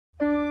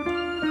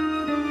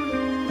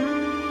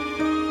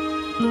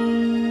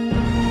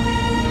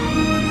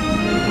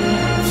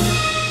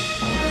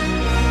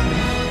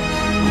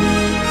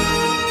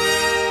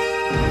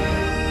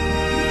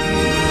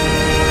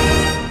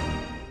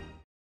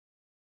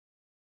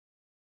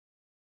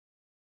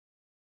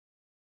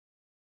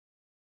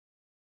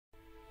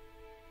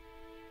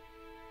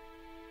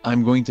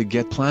I'm going to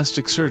get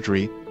plastic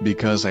surgery,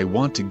 because I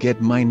want to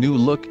get my new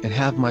look and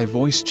have my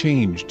voice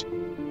changed.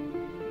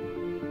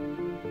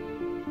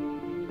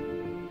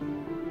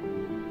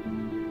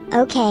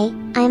 Okay,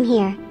 I'm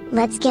here.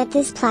 Let's get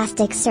this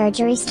plastic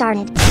surgery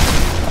started.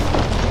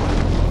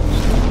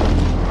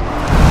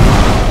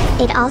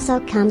 It also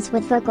comes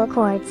with vocal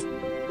cords.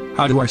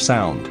 How do I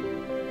sound?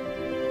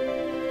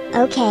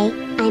 Okay,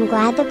 I'm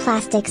glad the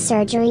plastic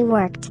surgery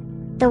worked.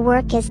 The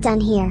work is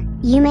done here.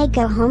 You may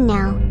go home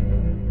now.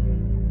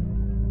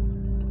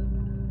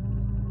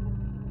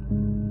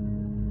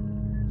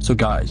 So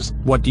guys,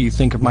 what do you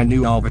think of my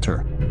new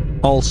avatar?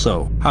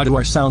 Also, how do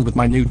I sound with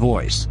my new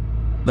voice?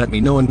 Let me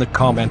know in the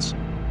comments.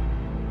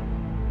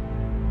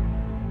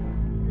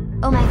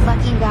 Oh my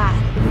fucking god.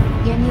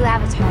 Your new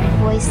avatar and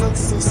voice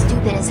looks so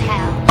stupid as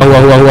hell.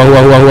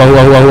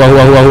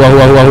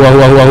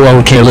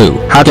 Caillou,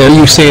 how dare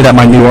you say that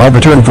my new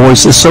avatar and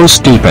voice is so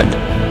stupid?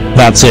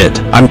 That's it,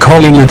 I'm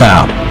calling you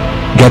down.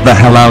 Get the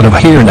hell out of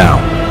here now.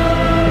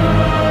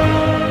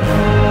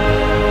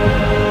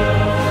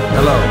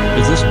 Hello,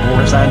 is this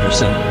Boris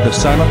Anderson, the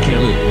son of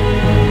Caillou?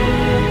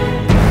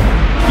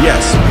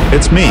 Yes,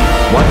 it's me.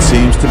 What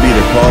seems to be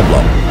the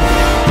problem?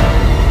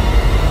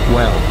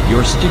 Well,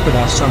 your stupid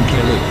ass son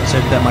Caillou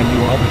said that my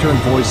new avatar and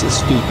voice is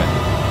stupid.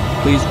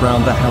 Please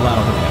ground the hell out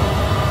of him.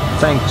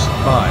 Thanks,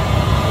 bye.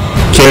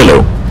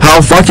 Caillou, how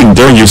fucking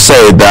dare you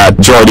say that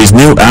Jordi's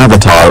new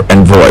avatar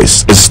and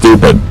voice is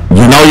stupid?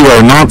 You know you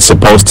are not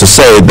supposed to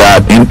say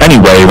that in any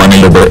way when a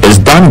YouTuber is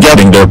done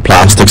getting their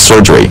plastic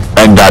surgery,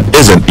 and that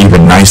isn't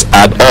even nice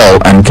at all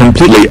and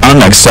completely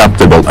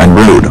unacceptable and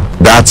rude.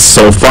 That's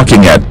so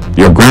fucking it.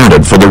 You're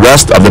grounded for the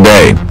rest of the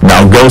day.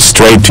 Now go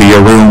straight to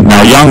your room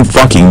now, young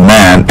fucking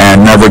man,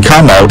 and never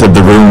come out of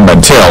the room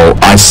until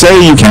I say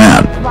you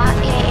can.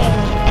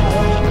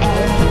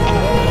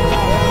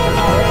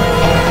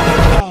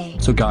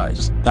 So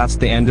guys, that's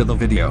the end of the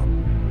video.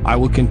 I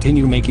will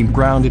continue making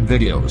grounded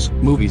videos,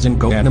 movies and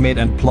GoAnimate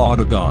and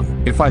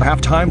Plotagon, if I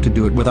have time to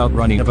do it without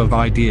running out of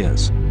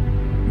ideas.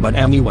 But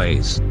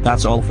anyways,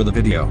 that's all for the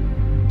video.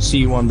 See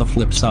you on the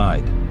flip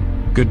side.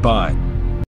 Goodbye.